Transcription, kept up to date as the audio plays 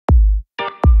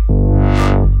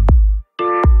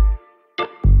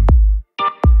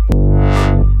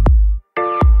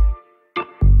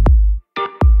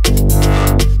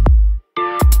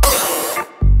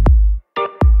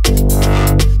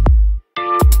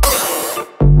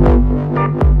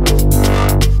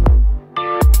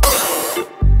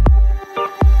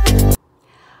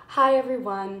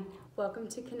everyone, welcome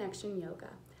to Connection Yoga.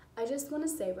 I just want to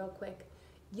say real quick,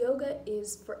 yoga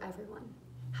is for everyone.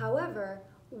 However,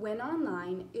 when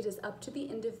online, it is up to the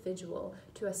individual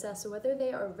to assess whether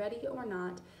they are ready or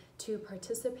not to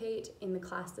participate in the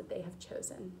class that they have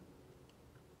chosen.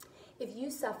 If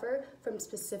you suffer from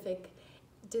specific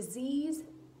disease,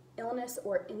 illness,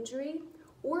 or injury,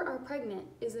 or are pregnant,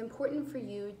 it is important for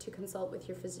you to consult with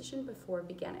your physician before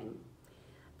beginning.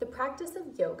 The practice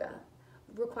of yoga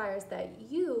requires that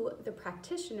you, the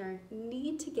practitioner,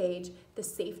 need to gauge the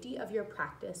safety of your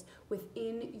practice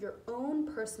within your own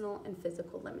personal and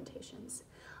physical limitations.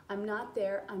 I'm not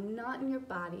there, I'm not in your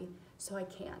body, so I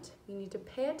can't. You need to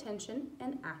pay attention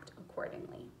and act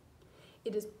accordingly.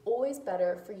 It is always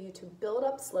better for you to build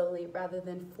up slowly rather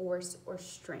than force or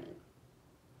strain.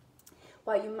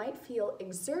 While you might feel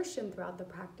exertion throughout the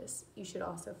practice, you should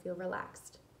also feel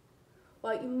relaxed.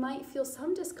 While you might feel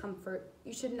some discomfort,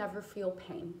 you should never feel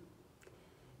pain.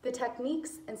 The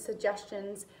techniques and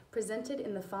suggestions presented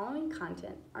in the following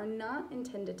content are not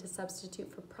intended to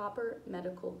substitute for proper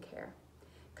medical care.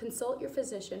 Consult your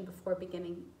physician before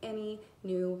beginning any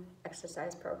new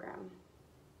exercise program.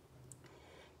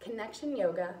 Connection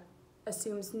Yoga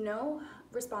assumes no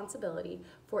responsibility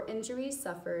for injuries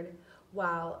suffered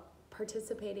while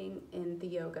participating in the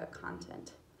yoga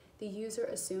content. The user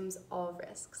assumes all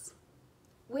risks.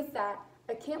 With that,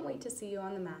 I can't wait to see you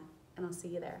on the mat, and I'll see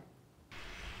you there.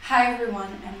 Hi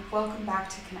everyone, and welcome back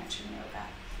to Connection Yoga.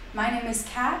 My name is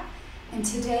Kat, and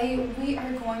today we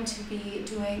are going to be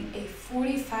doing a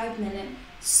 45-minute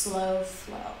slow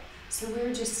flow. So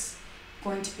we're just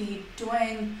going to be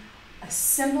doing a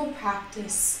simple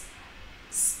practice,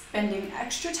 spending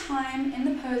extra time in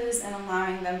the poses and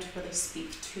allowing them to really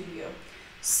speak to you.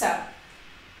 So,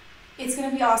 it's going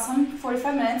to be awesome,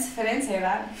 45 minutes, if I didn't say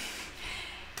that.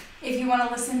 If you want to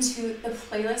listen to the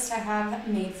playlist I have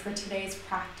made for today's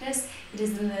practice, it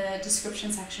is in the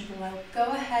description section below. Go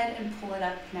ahead and pull it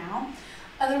up now.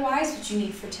 Otherwise, what you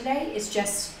need for today is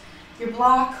just your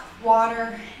block,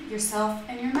 water, yourself,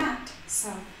 and your mat.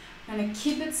 So I'm going to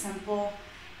keep it simple,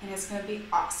 and it's going to be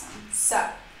awesome. So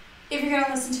if you're going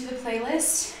to listen to the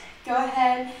playlist, go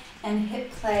ahead and hit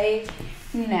play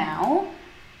now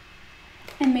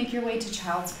and make your way to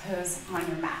child's pose on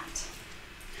your mat,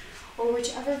 or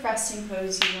whichever resting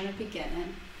pose you want to begin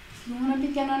in. If you want to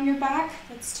begin on your back,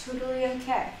 that's totally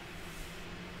okay.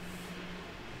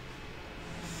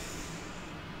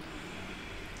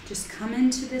 Just come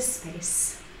into this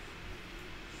space.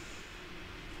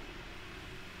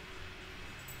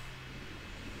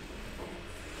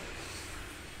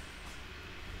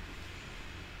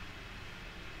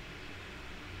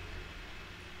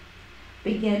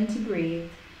 Begin to breathe.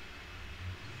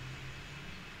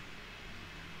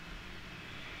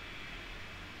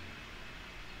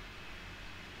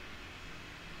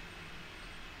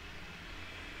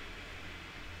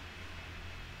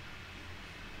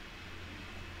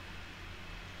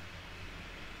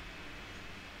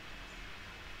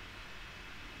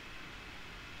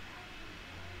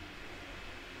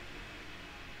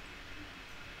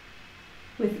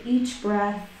 With each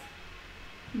breath,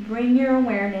 bring your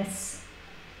awareness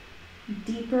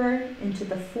deeper into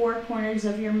the four corners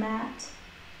of your mat,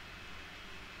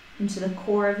 into the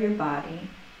core of your body.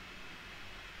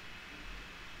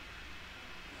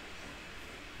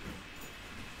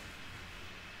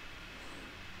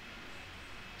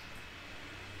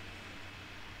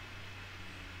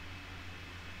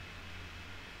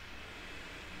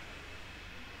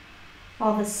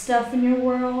 All the stuff in your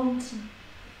world,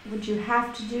 what you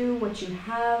have to do, what you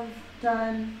have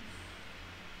done,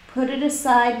 put it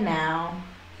aside now.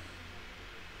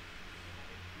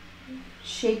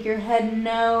 Shake your head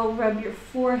no, rub your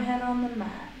forehead on the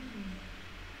mat.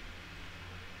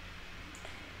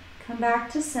 Come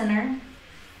back to center.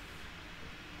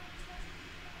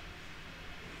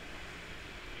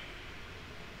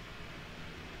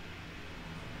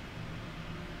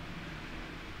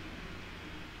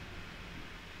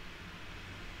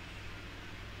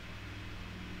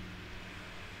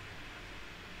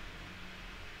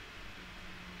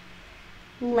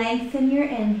 Lengthen your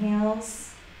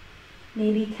inhales,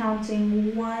 maybe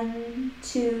counting 1,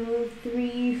 2,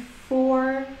 3,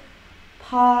 4.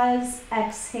 Pause,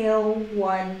 exhale,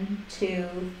 1,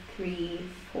 2, 3,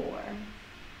 4.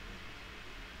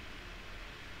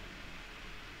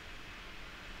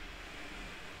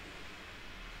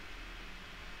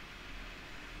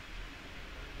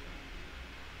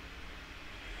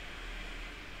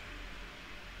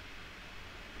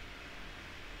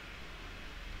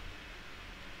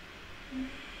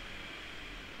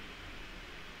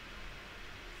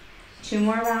 Two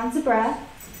more rounds of breath.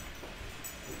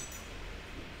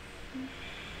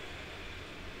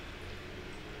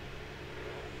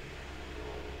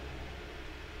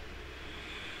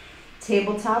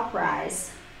 Tabletop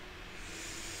rise.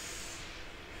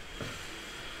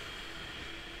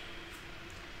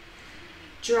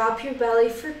 Drop your belly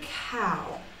for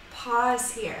cow.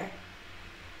 Pause here.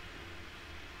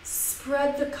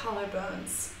 Spread the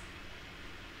collarbones.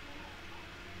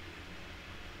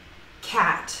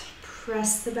 Cat.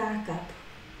 Press the back up.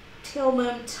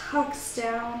 Tailbone tucks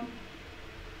down.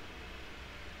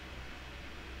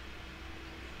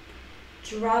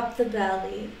 Drop the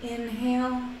belly.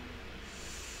 Inhale.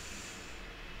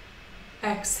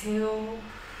 Exhale.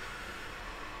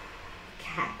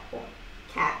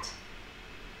 Cat.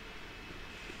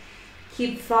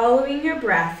 Keep following your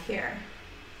breath here.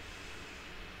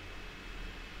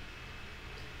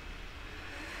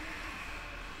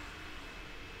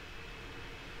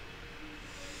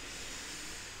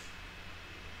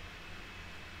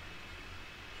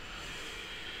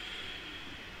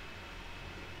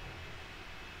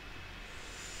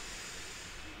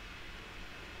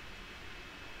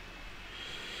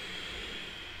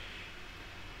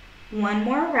 One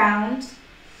more round.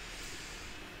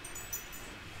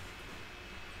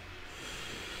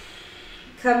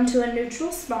 Come to a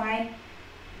neutral spine.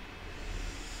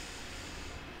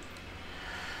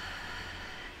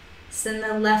 Send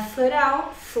the left foot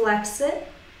out, flex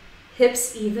it,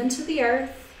 hips even to the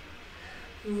earth.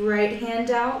 Right hand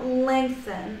out,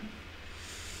 lengthen.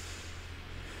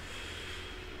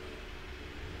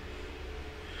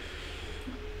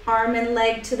 Arm and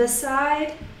leg to the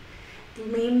side.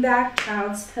 Lean back,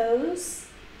 child's pose.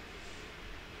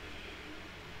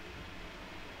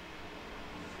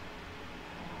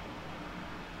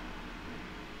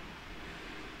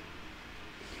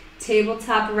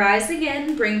 Tabletop rise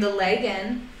again, bring the leg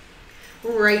in.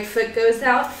 Right foot goes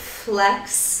out,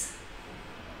 flex.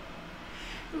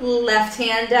 Left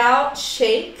hand out,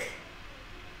 shake.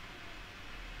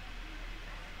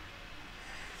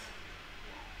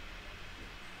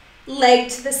 Leg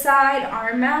to the side,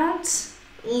 arm out,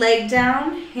 leg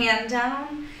down, hand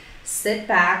down, sit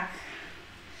back.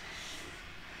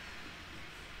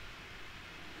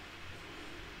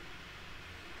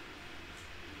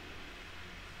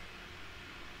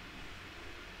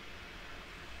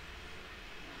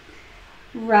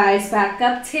 Rise back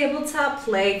up, tabletop,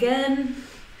 leg in,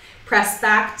 press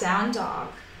back, down dog.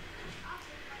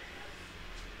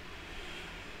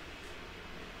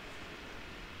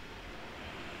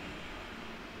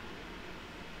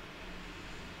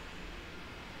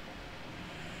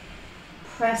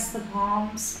 Press the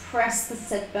palms, press the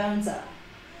sit bones up.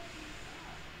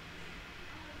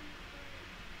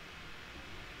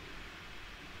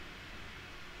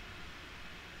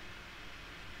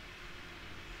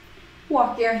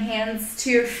 Walk your hands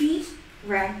to your feet,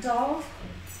 ragdoll.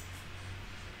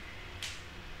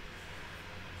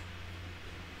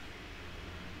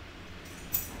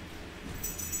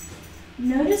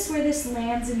 Notice where this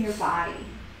lands in your body,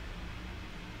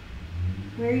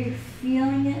 where you're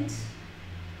feeling it,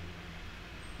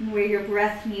 and where your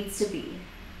breath needs to be.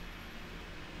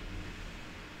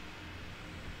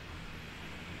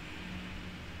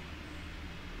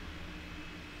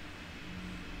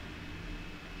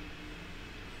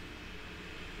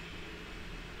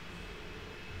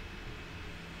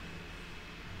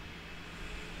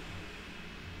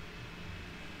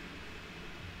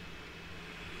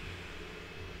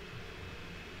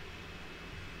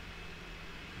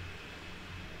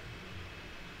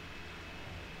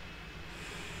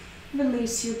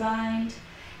 Release your bind.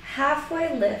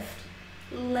 Halfway lift.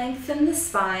 Lengthen the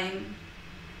spine.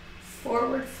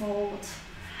 Forward fold.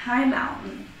 High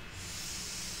mountain.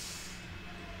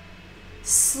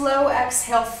 Slow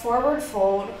exhale, forward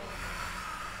fold.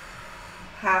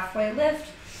 Halfway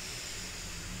lift.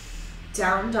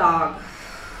 Down dog.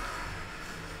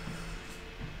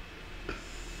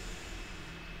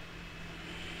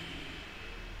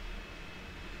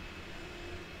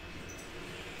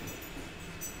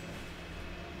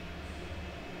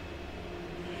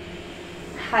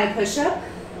 High push-up.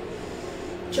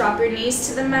 Drop your knees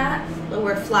to the mat,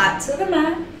 lower flat to the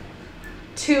mat.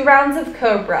 2 rounds of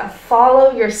cobra.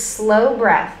 Follow your slow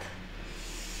breath.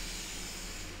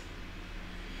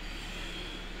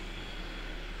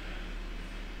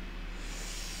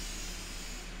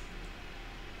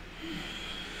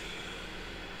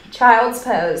 Child's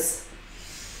pose.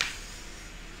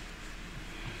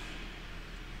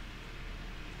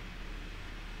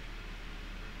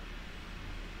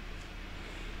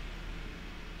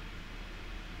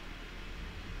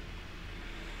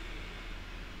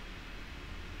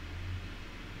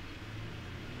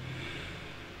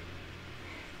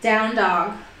 Down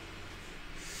dog.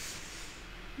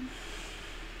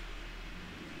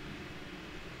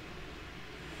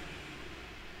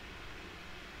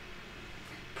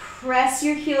 Press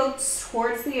your heels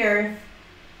towards the earth.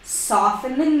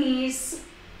 Soften the knees.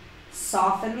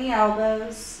 Soften the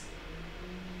elbows.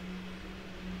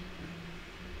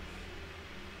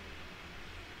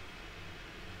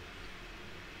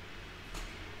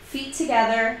 Feet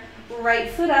together, right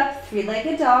foot up,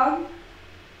 three-legged dog.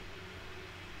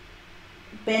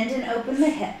 Bend and open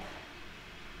the hip.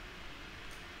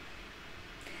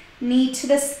 Knee to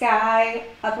the sky,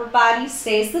 upper body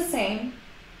stays the same.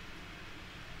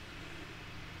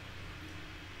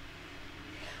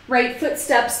 Right foot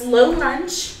steps, low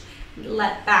lunge.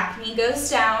 Let back knee goes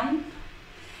down.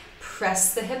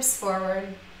 Press the hips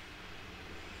forward.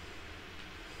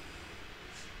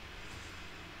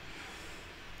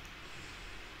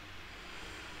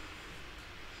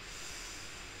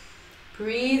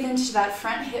 Breathe into that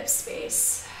front hip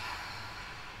space.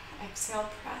 Exhale,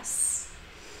 press.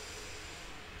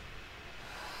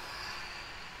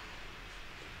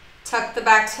 Tuck the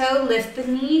back toe, lift the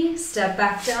knee, step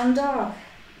back down dog.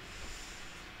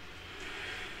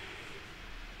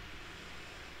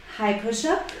 High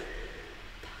push-up,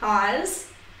 pause,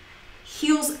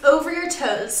 heels over your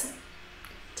toes,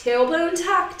 tailbone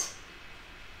tucked.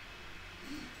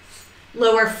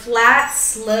 Lower flat,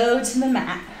 slow to the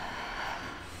mat.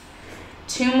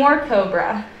 2 more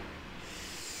cobra.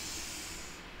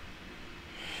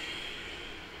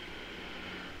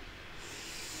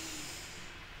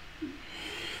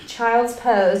 Child's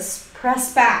pose,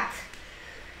 press back.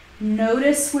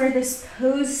 Notice where this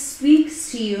pose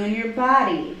speaks to you in your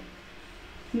body.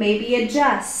 Maybe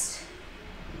adjust.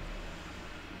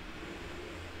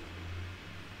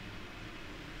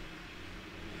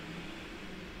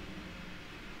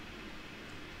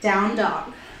 Down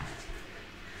dog.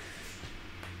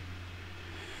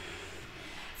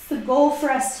 It's the goal for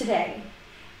us today.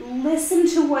 Listen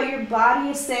to what your body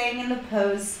is saying in the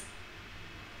pose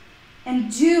and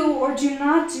do or do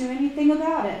not do anything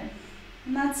about it.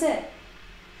 And that's it.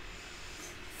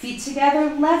 Feet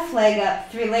together, left leg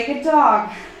up, three-legged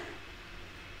dog.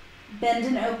 Bend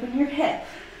and open your hip.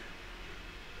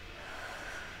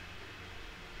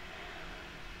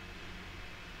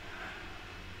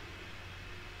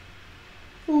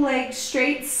 Legs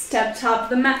straight, step top of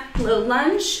the mat, low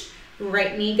lunge.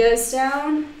 Right knee goes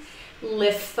down.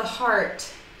 Lift the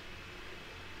heart.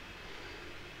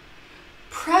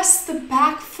 Press the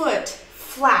back foot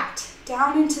flat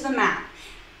down into the mat.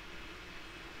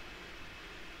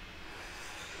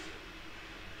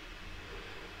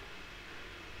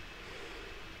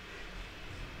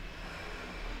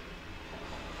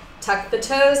 Tuck the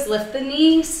toes, lift the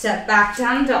knee, step back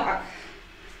down dog.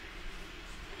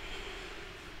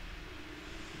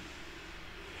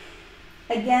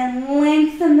 Again,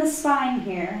 lengthen the spine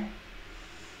here.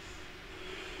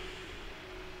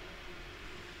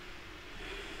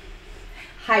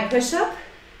 High push-up,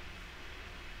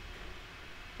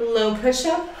 low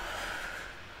push-up,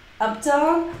 up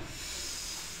dog,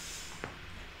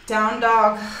 down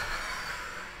dog.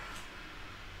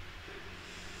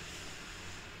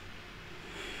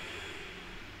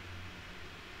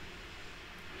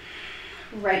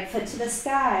 Right foot to the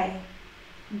sky,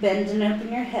 bend and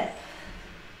open your hip.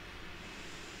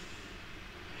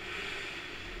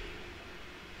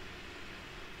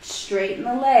 Straighten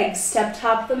the legs, step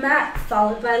top of the mat,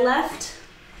 followed by left,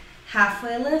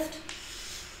 halfway lift,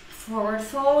 forward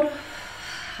fold,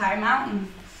 high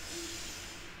mountain,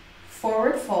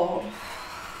 forward fold,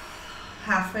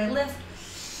 halfway lift,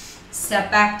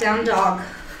 step back down dog.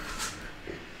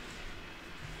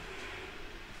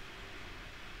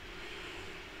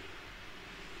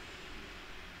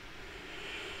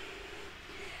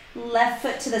 Left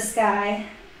foot to the sky,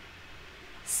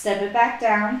 step it back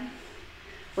down.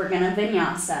 We're gonna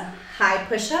vinyasa. High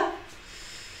push-up,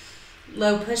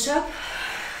 low push-up,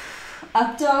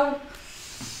 up dog,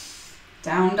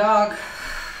 down dog.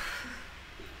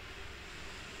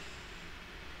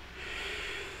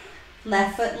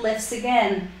 Left foot lifts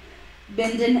again.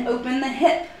 Bend and open the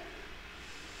hip.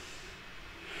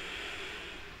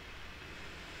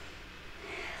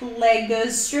 Leg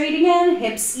goes straight again,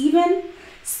 hips even.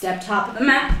 Step top of the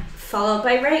mat, followed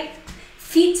by right.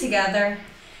 Feet together.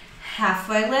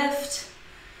 Halfway lift,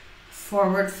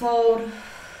 forward fold,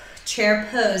 chair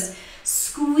pose.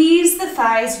 Squeeze the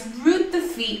thighs, root the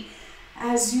feet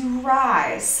as you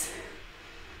rise.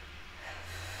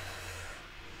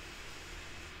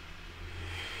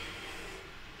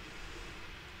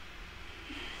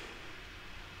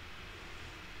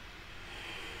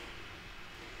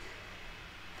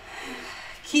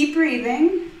 Keep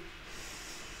breathing,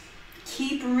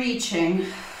 keep reaching.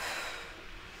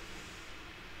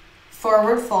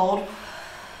 Forward fold,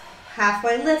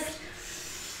 halfway lift,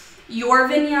 your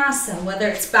vinyasa, whether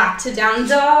it's back to down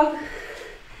dog,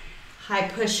 high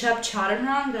push-up,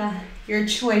 chaturanga, your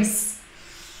choice.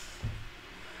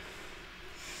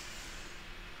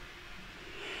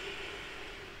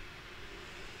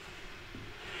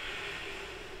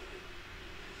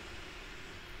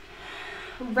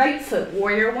 Right foot,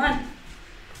 warrior one.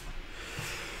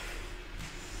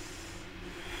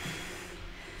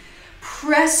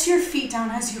 Press your feet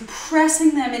down as you're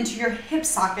pressing them into your hip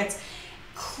sockets,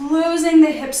 closing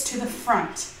the hips to the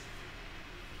front.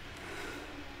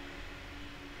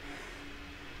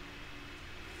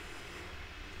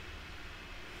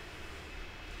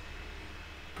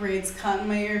 Braids caught in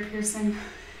my ear piercing.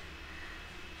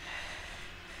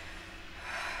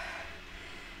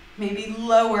 Maybe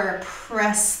lower,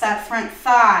 press that front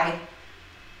thigh.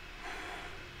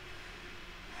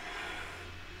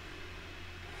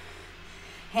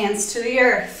 Hands to the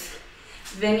earth,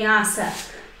 vinyasa.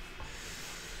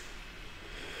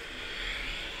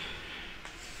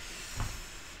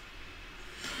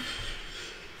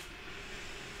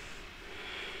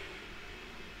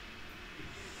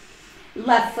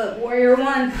 Left foot, warrior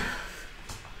one.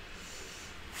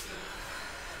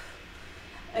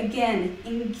 Again,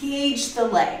 engage the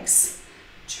legs.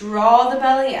 Draw the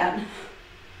belly in.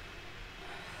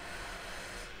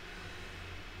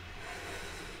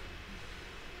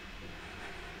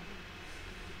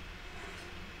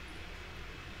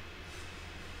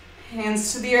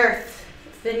 Hands to the earth,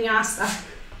 vinyasa.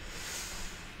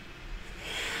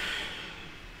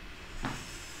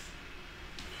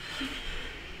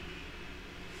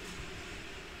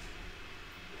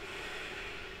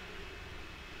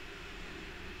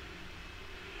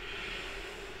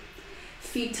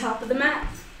 Feet top of the mat.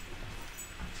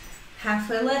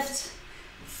 Halfway lift,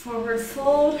 forward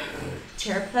fold,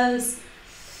 chair pose.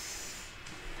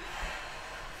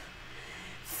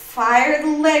 Fire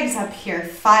the legs up here,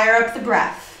 fire up the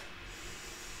breath.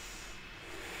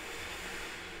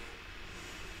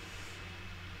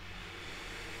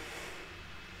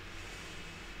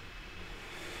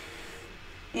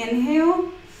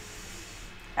 Inhale,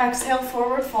 exhale,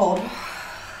 forward fold.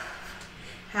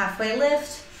 Halfway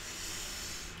lift,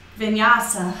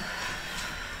 vinyasa.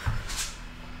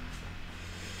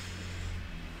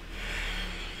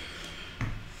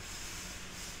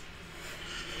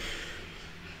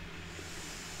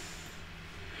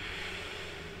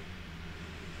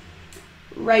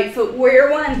 Right foot,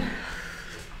 warrior one.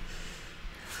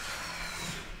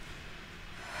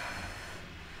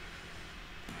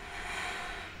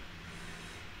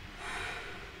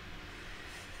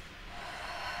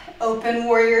 Open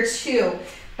warrior two.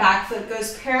 Back foot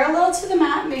goes parallel to the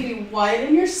mat, maybe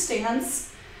widen your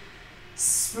stance.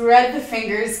 Spread the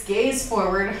fingers, gaze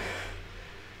forward.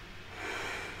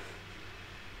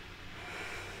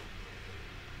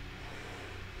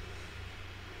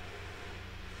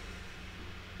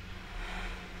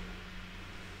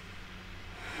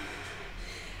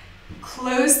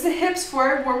 Close the hips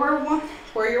forward,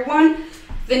 warrior one,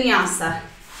 vinyasa.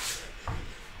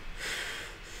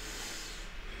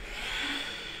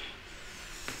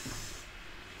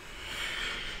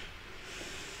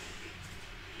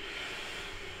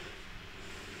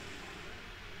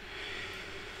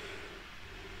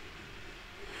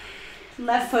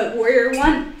 Left foot, warrior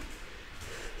one.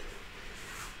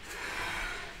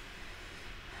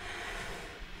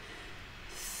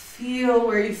 Feel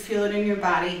where you feel it in your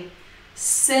body.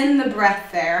 Send the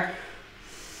breath there.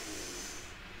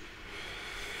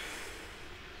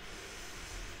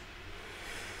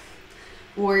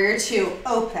 Warrior two,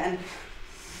 open.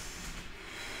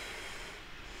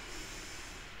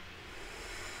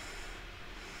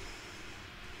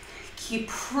 Keep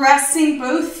pressing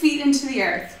both feet into the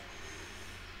earth.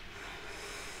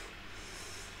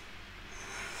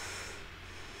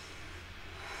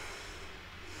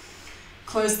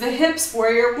 Close the hips,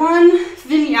 warrior one,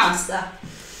 vinyasa.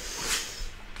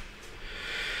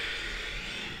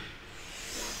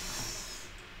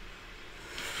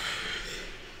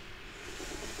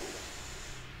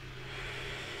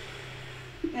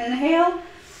 Inhale,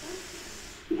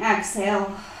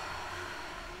 exhale.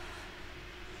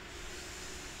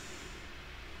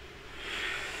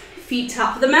 Feet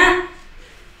top of the mat,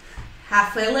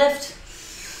 halfway lift,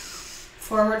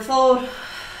 forward fold,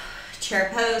 chair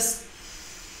pose.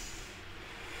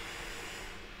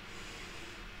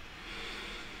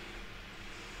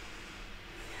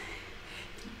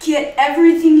 Get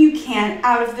everything you can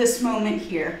out of this moment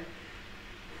here.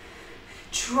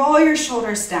 Draw your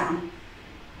shoulders down.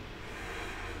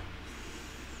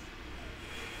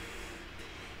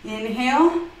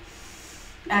 Inhale,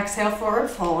 exhale, forward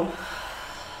fold.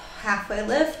 Halfway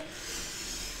lift,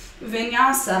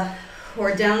 Vinyasa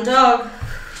or down dog.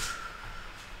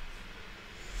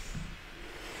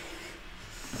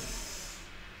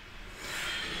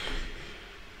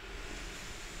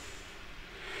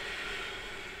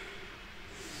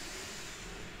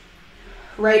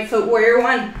 Right foot warrior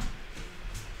one.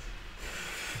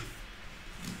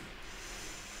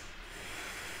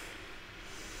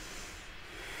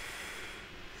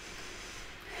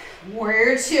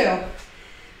 Warrior two.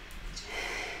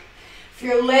 If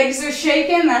your legs are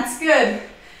shaking, that's good.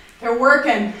 They're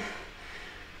working.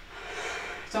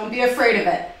 Don't be afraid of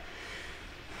it.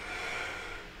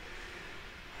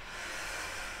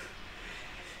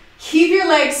 Keep your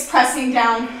legs pressing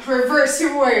down. Reverse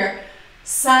your warrior.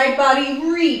 Side body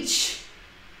reach.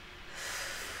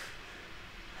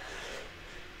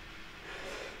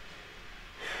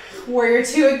 Warrior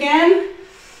two again.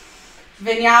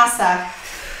 Vinyasa.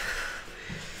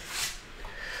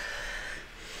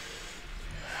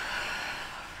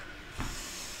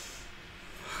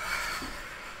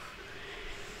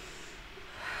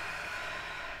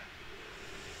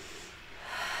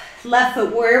 Left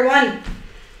foot warrior one.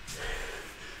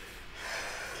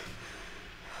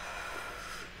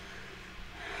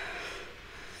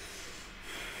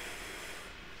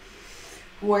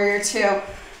 Warrior two.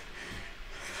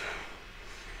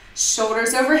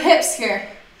 Shoulders over hips here.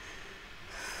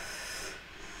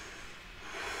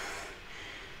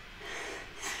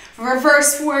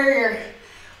 Reverse warrior.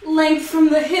 Length from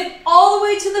the hip all the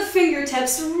way to the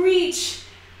fingertips. Reach.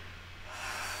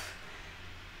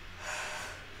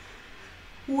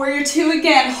 Warrior two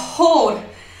again. Hold.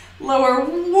 Lower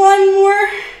one more.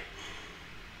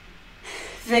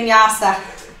 Vinyasa.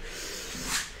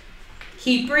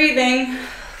 Keep breathing.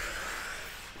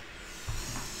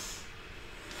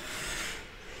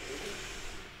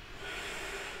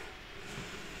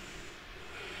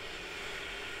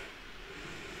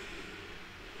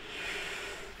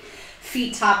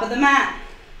 Feet top of the mat.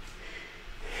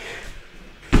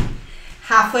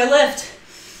 Halfway lift.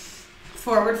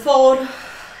 Forward fold.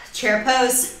 Chair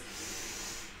pose.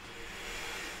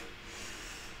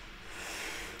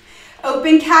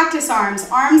 Open cactus arms.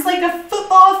 Arms like a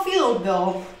football field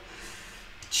goal.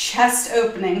 Chest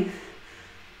opening.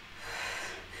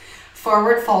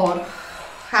 Forward fold.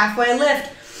 Halfway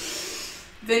lift.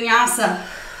 Vinyasa.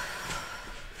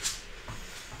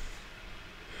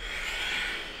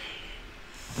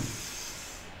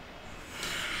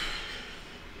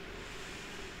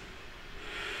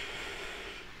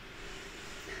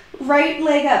 Right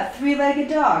leg up, three-legged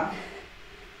dog.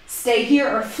 Stay here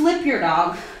or flip your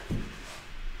dog.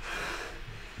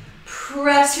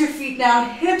 Press your feet down,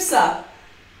 hips up.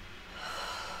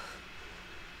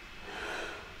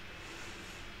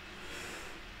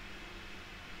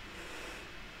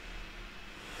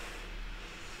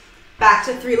 Back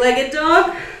to three-legged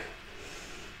dog.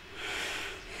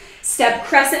 Step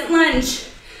crescent lunge.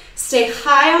 Stay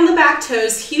high on the back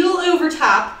toes, heel over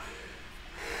top.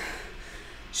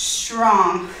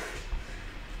 Strong.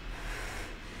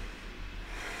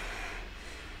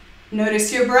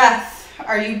 Notice your breath.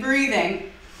 Are you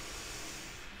breathing?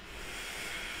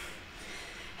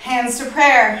 Hands to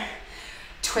prayer.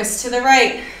 Twist to the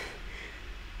right.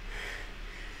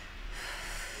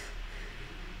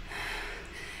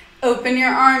 Open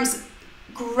your arms.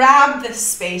 Grab this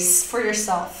space for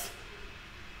yourself.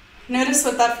 Notice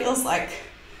what that feels like.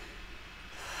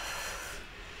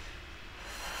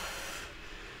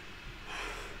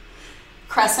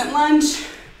 Crescent lunge.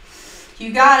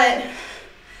 You got it.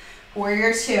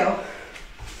 Warrior two.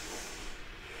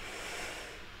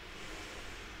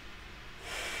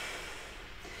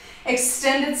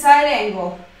 Extended side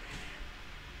angle.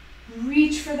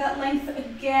 Reach for that length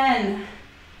again.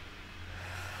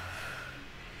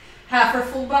 Half or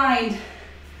full bind.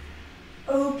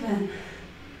 Open.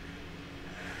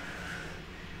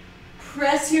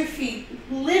 Press your feet.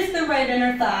 Lift the right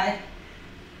inner thigh.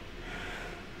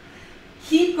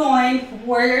 Keep going.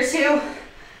 Warrior two.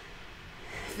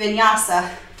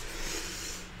 Vinyasa.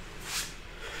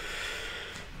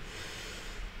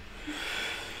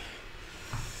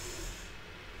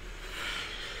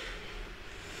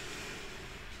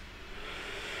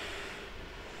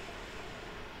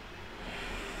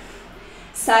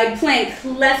 Side plank,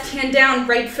 left hand down,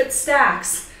 right foot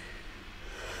stacks.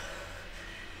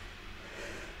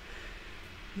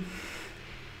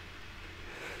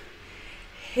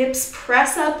 Hips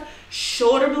press up,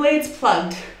 shoulder blades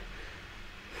plugged.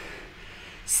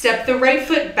 Step the right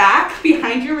foot back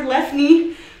behind your left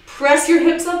knee. Press your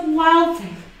hips up, wild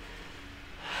thing.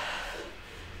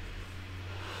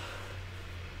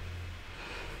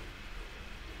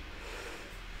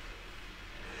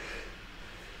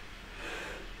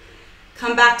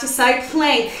 Come back to side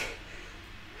plank.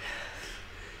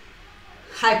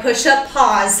 High push-up,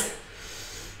 pause.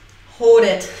 Hold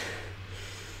it.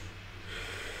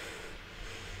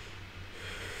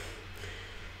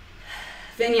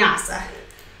 Vinyasa.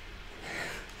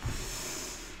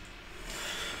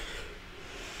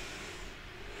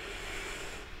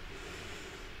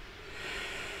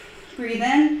 Breathe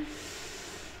in,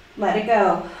 let it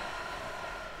go.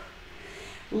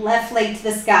 Left leg to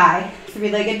the sky,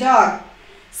 three-legged dog.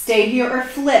 Stay here or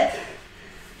flip.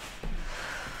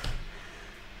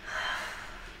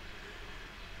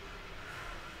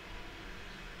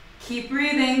 Keep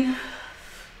breathing.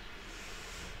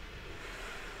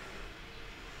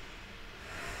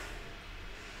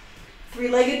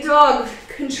 Three-legged dog,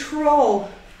 control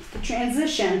the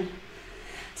transition.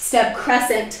 Step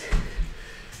crescent.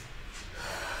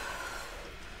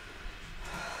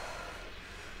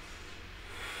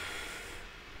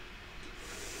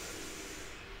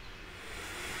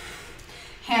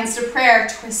 Hands to prayer,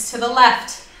 twist to the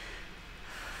left.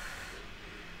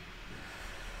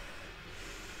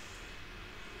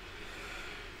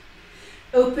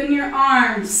 Open your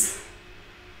arms.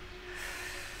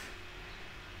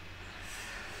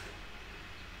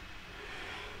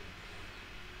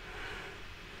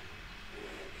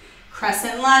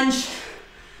 Crescent lunge.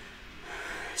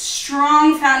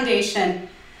 Strong foundation.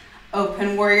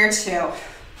 Open warrior two.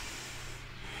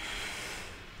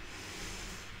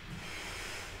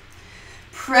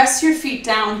 Press your feet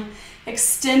down,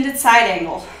 extended side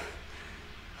angle.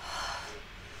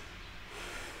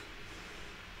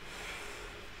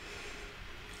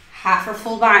 Half or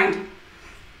full bind.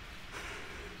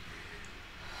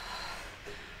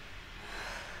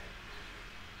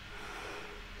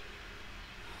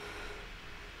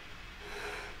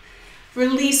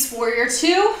 Release warrior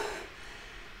two,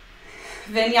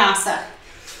 vinyasa.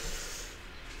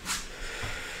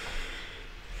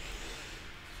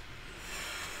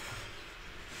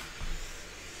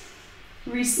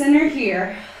 Recenter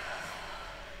here.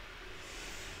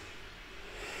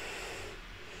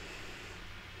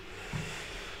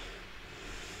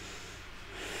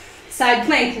 Side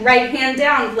plank, right hand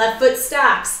down, left foot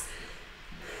stacks.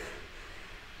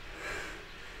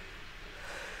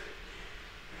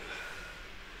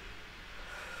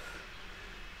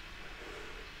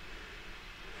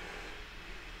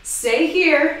 Stay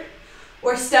here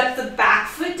or step the back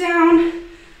foot down.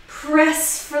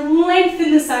 Press for length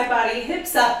in the side body,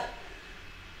 hips up.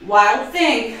 Wild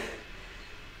thing.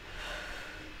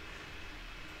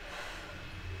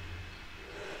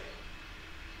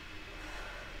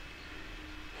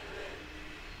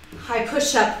 High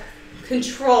push-up,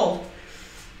 control.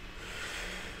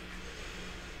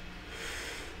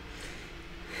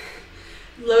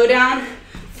 Low down,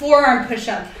 forearm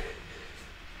push-up.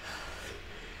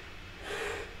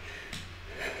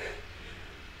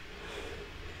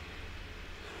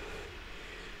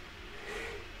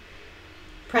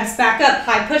 Press back up,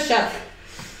 high push-up.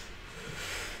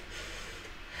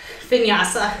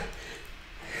 Vinyasa.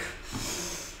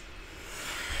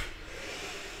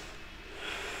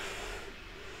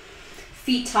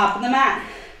 Feet top of the mat.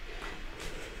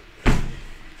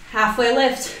 Halfway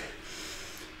lift.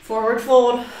 Forward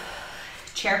fold.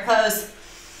 Chair pose.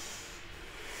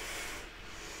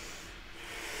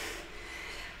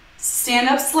 Stand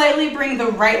up slightly, bring the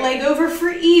right leg over for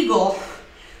eagle.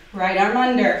 Right arm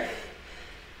under.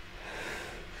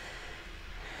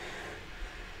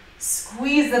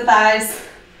 Squeeze the thighs.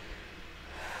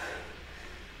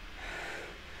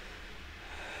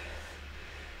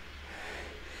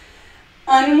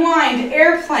 Unwind,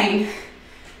 airplane.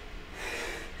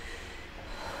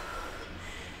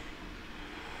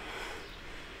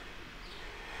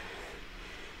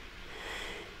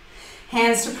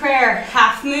 Hands to prayer,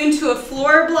 half moon to a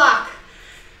floor block.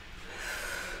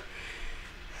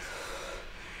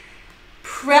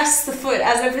 Press the foot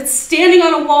as if it's standing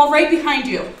on a wall right behind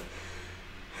you.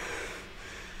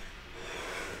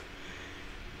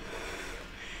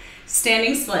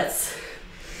 Standing splits.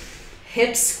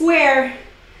 Hips square.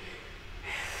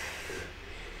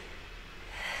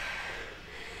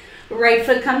 Right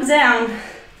foot comes down.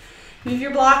 Move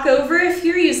your block over if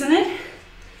you're using it.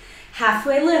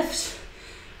 Halfway lift.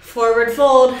 Forward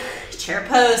fold. Chair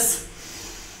pose.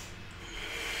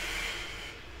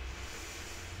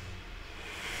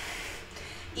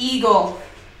 Eagle.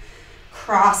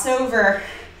 Cross over.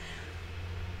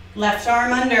 Left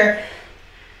arm under.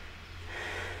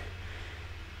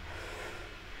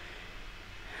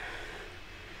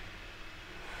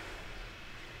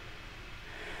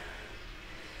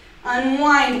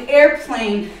 Unwind,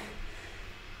 airplane.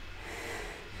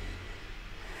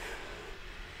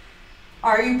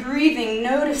 Are you breathing?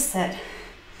 Notice it.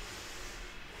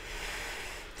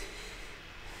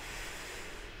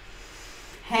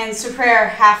 Hands to prayer,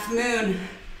 half moon.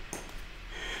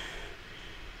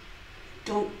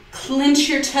 Don't clench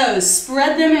your toes.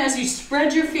 Spread them as you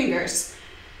spread your fingers.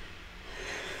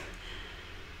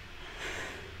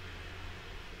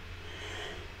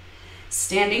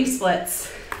 Standing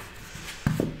splits.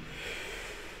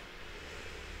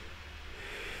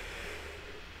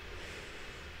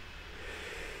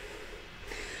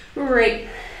 Right.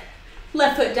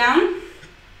 Left foot down.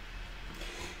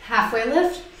 Halfway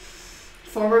lift.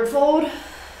 Forward fold.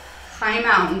 High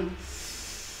mountain.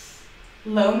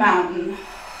 Low mountain.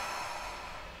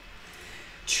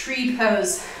 Tree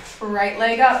pose. Right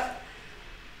leg up.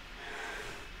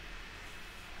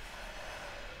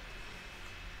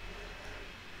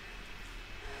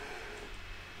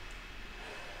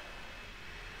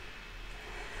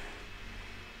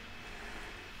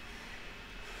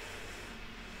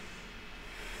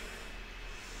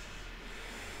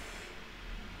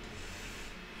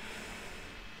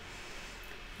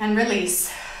 And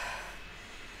release.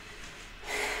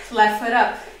 Left foot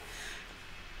up.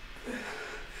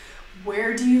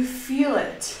 Where do you feel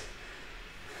it?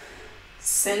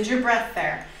 Send your breath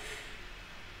there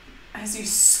as you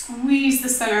squeeze the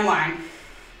center line.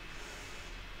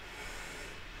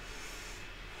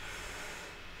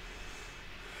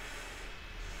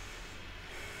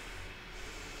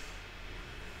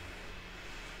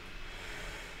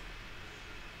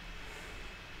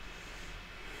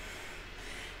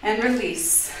 And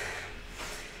release.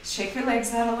 Shake your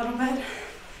legs out a little bit.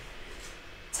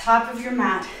 Top of your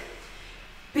mat.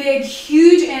 Big,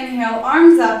 huge inhale,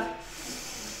 arms up.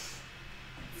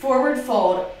 Forward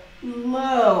fold,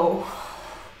 low.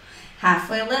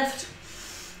 Halfway lift,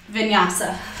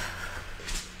 vinyasa.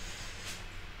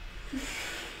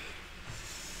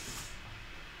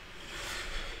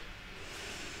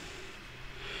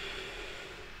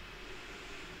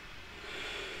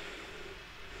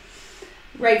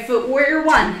 Right foot, warrior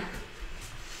one.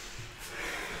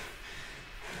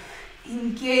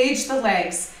 Engage the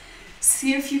legs.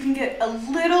 See if you can get a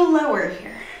little lower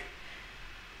here.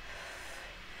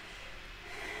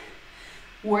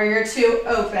 Warrior two,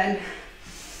 open.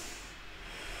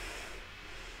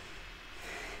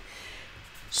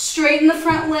 Straighten the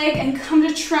front leg and come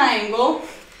to triangle,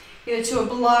 either to a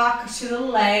block or to the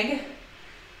leg.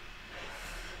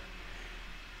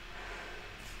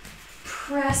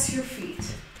 Press your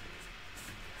feet.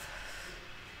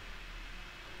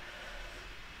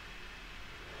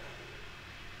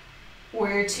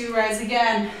 Warrior two, rise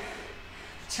again.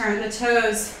 Turn the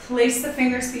toes, place the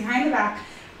fingers behind the back,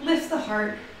 lift the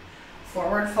heart,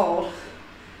 forward fold.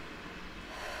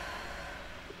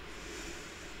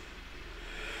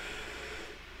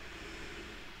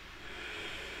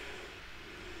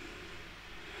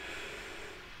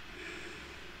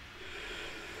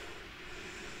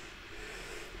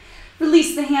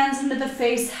 Release the hands into the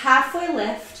face, halfway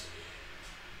lift.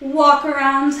 Walk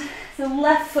around the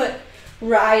left foot,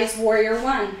 rise, warrior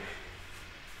one.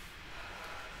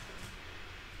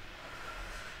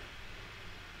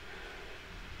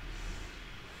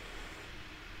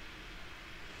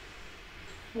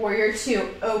 Warrior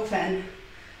two, open.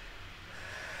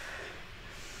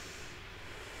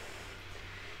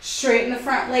 Straighten the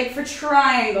front leg for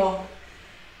triangle.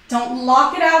 Don't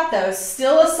lock it out though,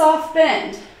 still a soft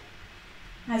bend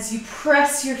as you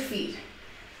press your feet.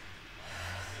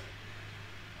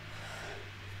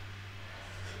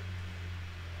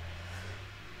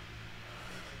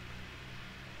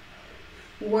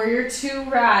 Warrior two,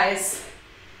 rise.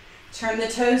 Turn the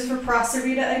toes for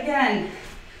Prasarita again.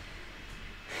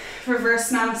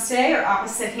 Reverse namaste or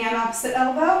opposite hand, opposite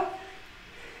elbow.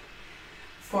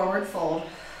 Forward fold.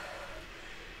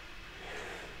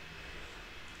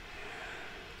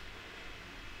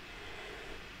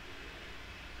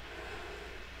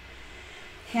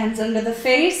 Hands under the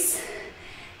face,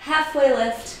 halfway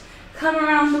lift. Come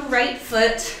around the right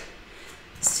foot.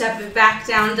 Step it back,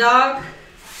 down dog.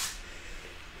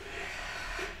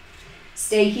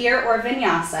 Stay here or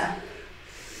vinyasa.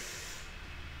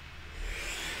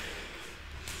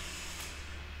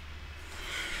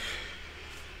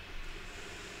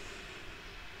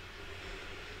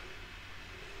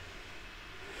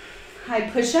 High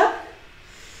push-up,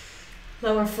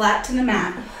 lower flat to the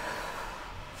mat.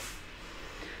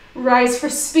 Rise for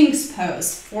Sphinx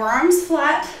pose, forearms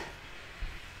flat,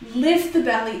 lift the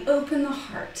belly, open the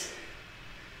heart.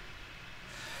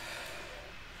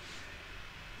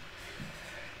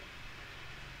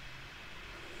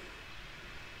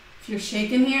 If you're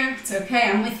shaking here, it's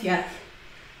okay, I'm with you.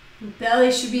 Your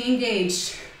belly should be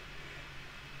engaged.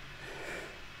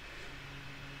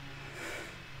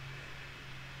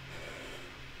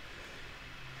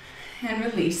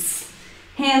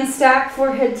 Hands stack,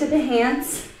 forehead to the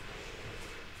hands.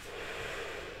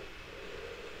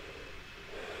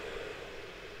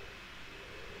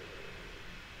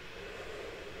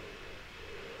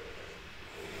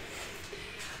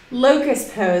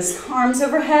 Locust pose, arms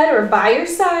overhead or by your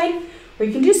side, or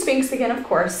you can do Sphinx again, of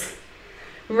course.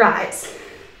 Rise.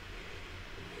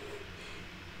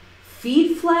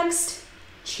 Feet flexed,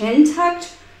 chin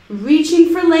tucked,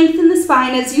 reaching for length in the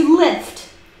spine as you lift.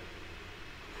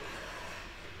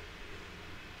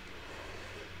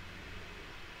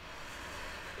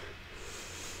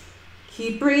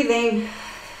 Keep breathing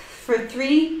for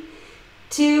 3,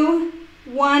 2,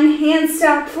 1. Hands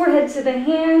stacked, forehead to the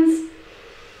hands.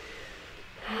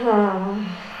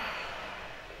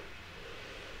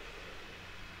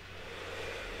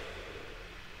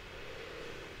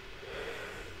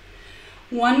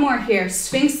 One more here.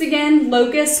 Sphinx again,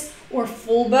 locust, or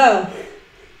full bow.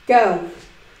 Go.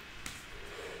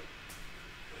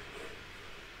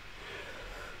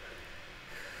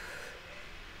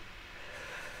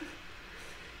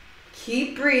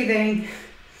 Keep breathing.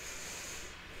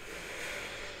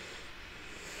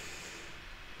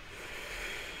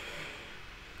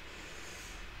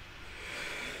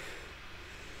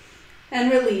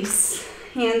 And release.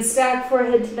 Hands stack,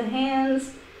 forehead to the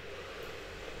hands.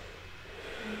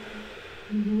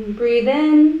 Breathe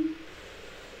in.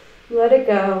 Let it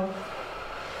go.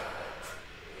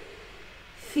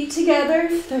 Feet together,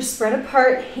 they're spread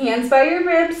apart. Hands by your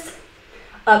ribs.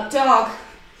 Up dog.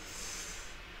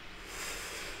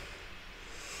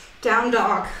 Down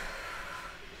dog.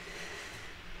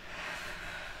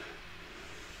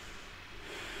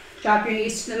 Drop your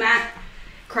knees to the mat.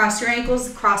 Cross your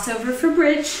ankles, cross over for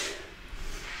bridge.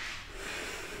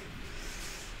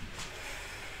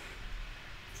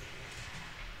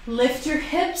 Lift your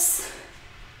hips.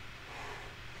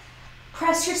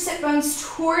 Press your sit bones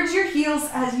towards your heels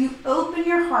as you open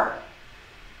your heart.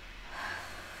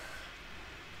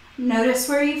 Notice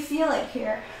where you feel it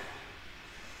here.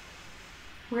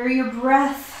 Where your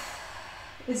breath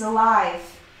is alive.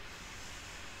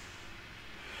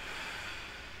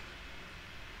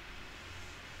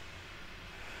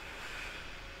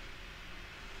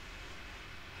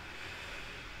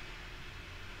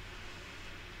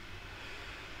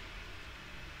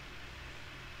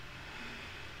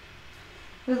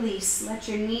 Release. Let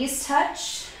your knees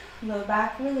touch. Low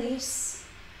back release.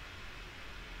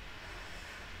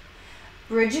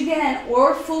 Bridge again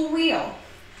or full wheel.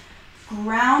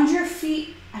 Ground your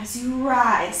feet as you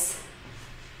rise.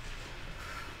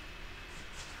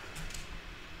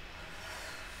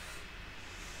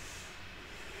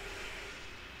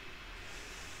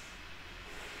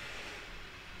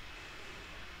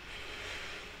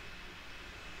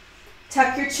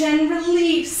 Tuck your chin,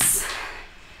 release.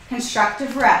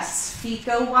 Constructive rest. Feet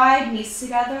go wide, knees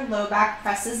together, low back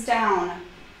presses down.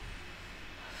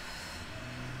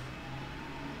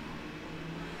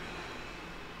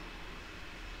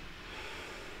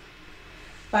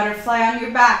 Butterfly on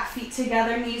your back, feet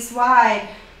together, knees wide.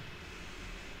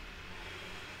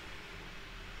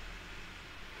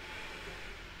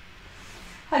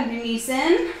 Hug your knees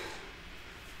in.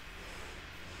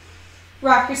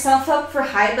 Rock yourself up for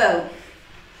high bow.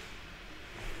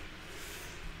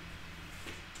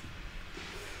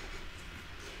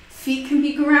 Feet can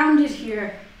be grounded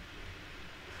here.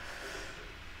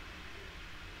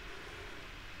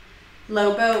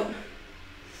 Low boat.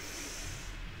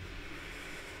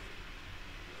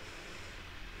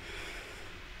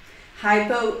 High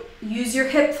boat. Use your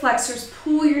hip flexors.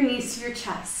 Pull your knees to your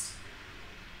chest.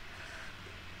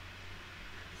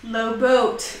 Low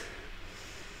boat.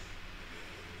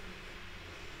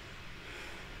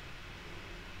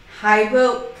 High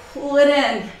boat. Pull it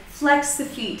in. Flex the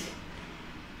feet.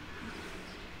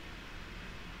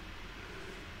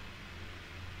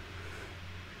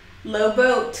 Low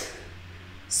boat.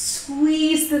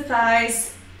 Squeeze the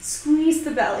thighs. Squeeze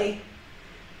the belly.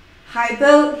 High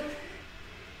boat.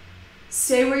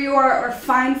 Stay where you are or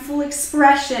find full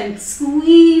expression.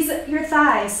 Squeeze your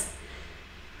thighs.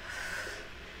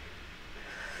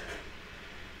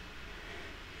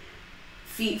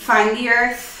 Feet find the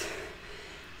earth.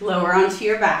 Lower onto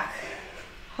your back.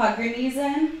 Hug your knees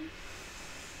in.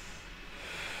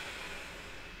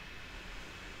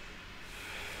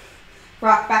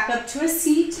 Rock back up to a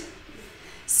seat.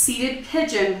 Seated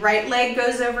pigeon. Right leg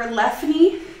goes over left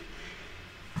knee.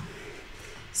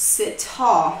 Sit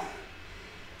tall.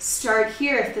 Start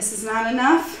here. If this is not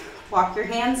enough, walk your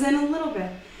hands in a little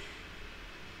bit.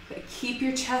 But keep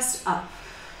your chest up.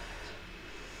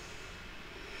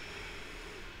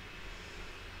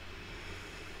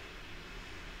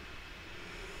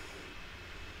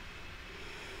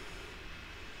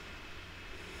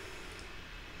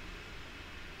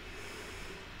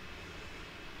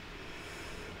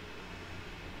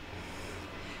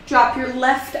 Drop your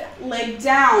left leg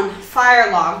down, fire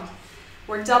log,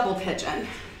 or double pigeon.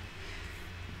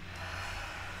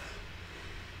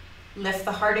 Lift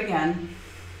the heart again.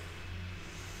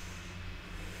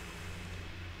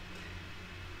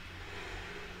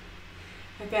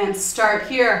 Again, start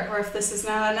here, or if this is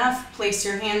not enough, place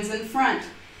your hands in front.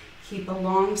 Keep a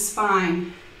long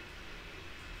spine.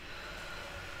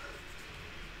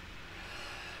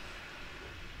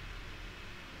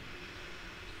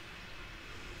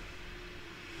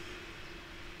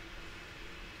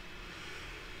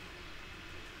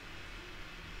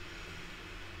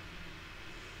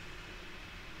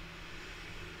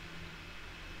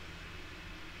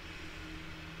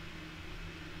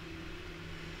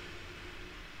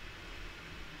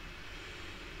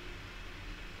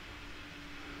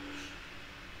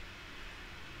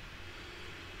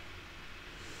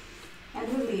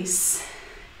 And release.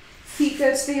 Feet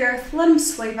go to the earth, let them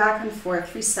sway back and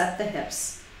forth, reset the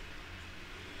hips.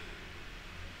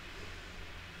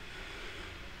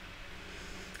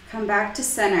 Come back to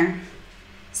center.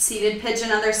 Seated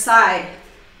pigeon other side.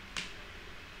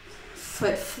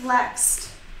 Foot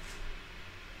flexed.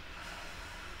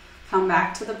 Come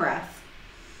back to the breath.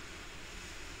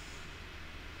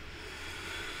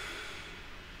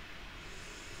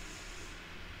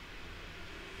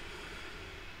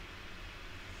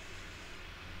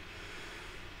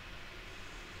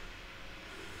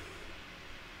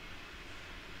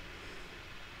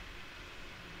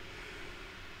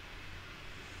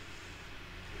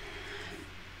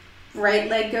 Right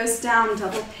leg goes down,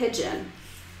 double pigeon.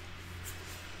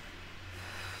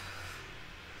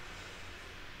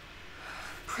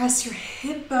 Press your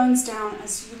hip bones down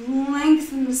as you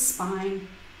lengthen the spine.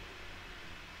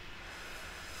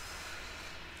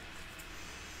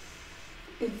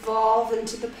 Evolve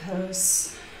into the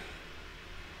pose.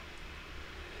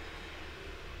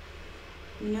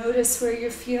 Notice where you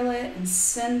feel it and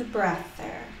send the breath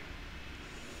there.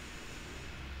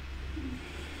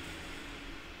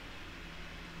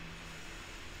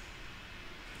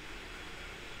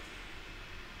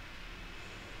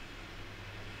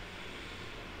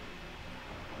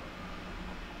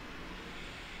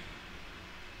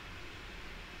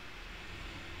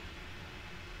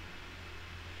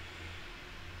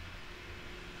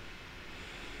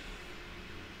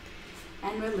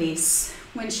 And release.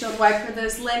 Windshield wiper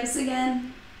those legs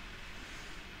again.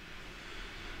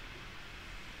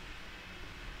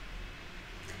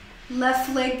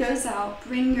 Left leg goes out.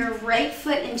 Bring your right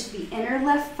foot into the inner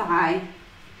left thigh.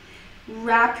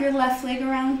 Wrap your left leg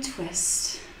around,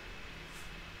 twist.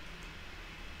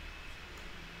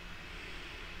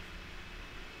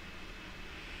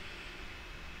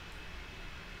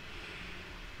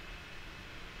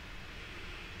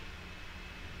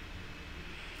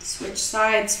 Switch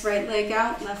sides, right leg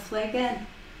out, left leg in.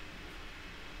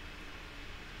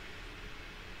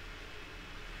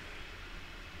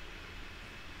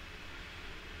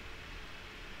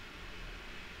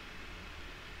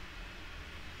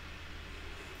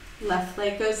 Left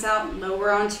leg goes out,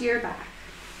 lower onto your back.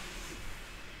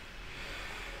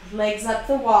 Legs up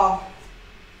the wall.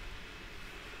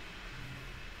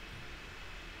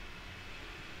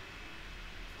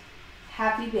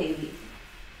 Happy baby.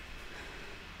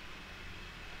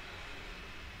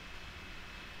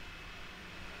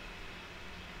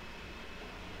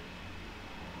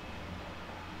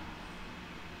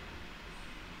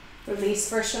 Release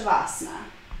for Shavasana.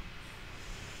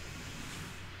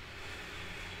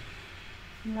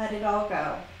 Let it all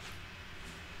go.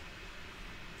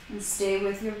 And stay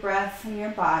with your breath and your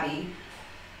body.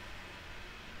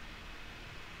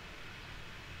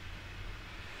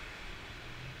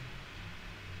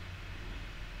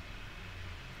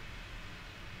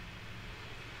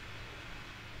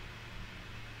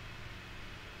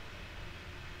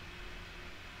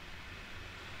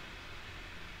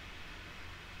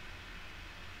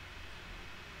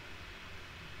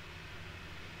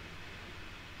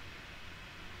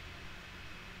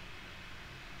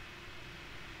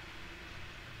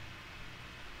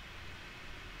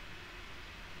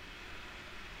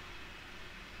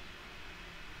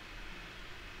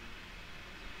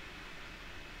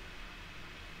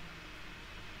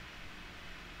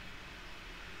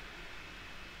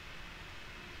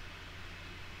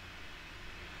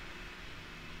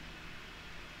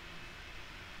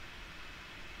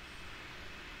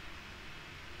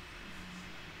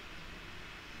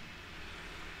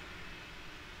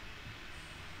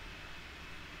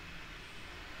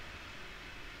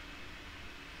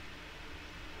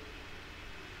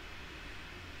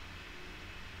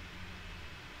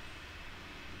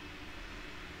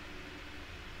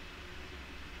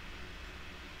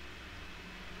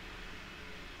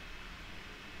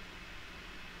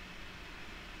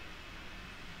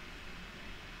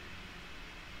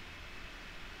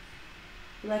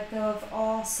 Let go of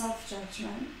all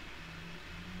self-judgment.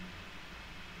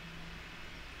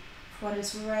 What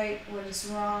is right, what is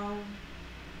wrong,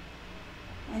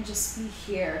 and just be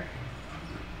here.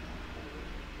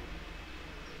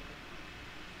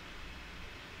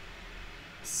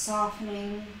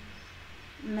 Softening,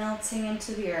 melting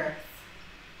into the earth.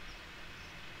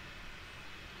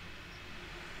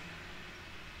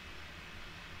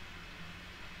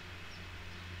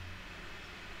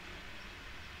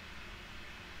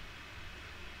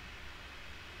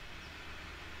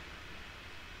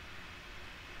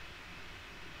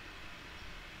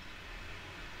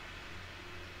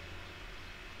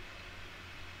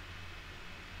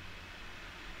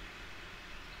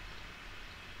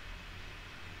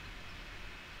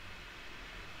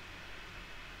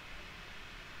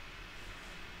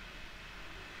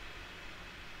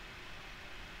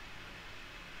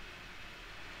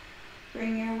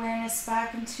 Bring your awareness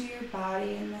back into your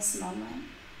body in this moment.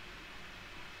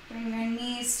 Bring your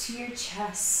knees to your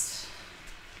chest.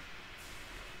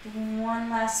 Give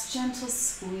one last gentle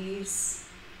squeeze.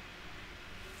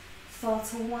 Fall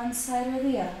to one side or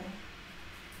the other.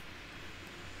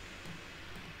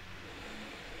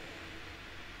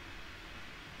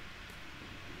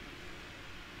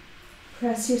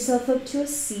 Press yourself up to a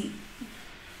seat.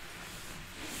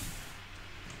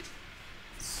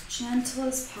 Gentle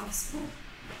as possible.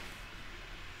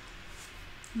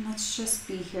 And let's just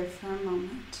be here for a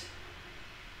moment.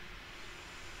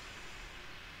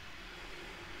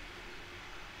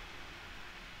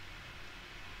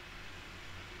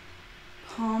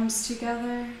 Palms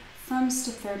together, thumbs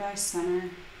to third eye center.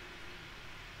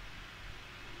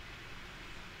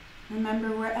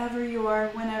 Remember, wherever you are,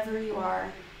 whenever you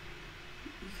are,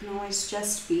 you can always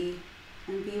just be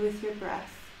and be with your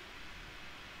breath.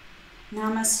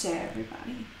 Namaste,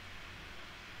 everybody.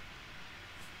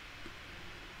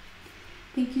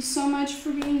 Thank you so much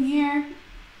for being here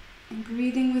and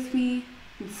breathing with me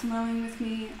and flowing with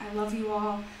me. I love you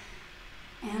all,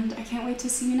 and I can't wait to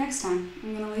see you next time.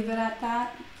 I'm going to leave it at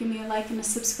that. Give me a like and a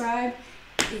subscribe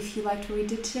if you liked what we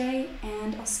did today,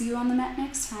 and I'll see you on the mat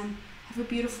next time. Have a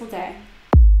beautiful day.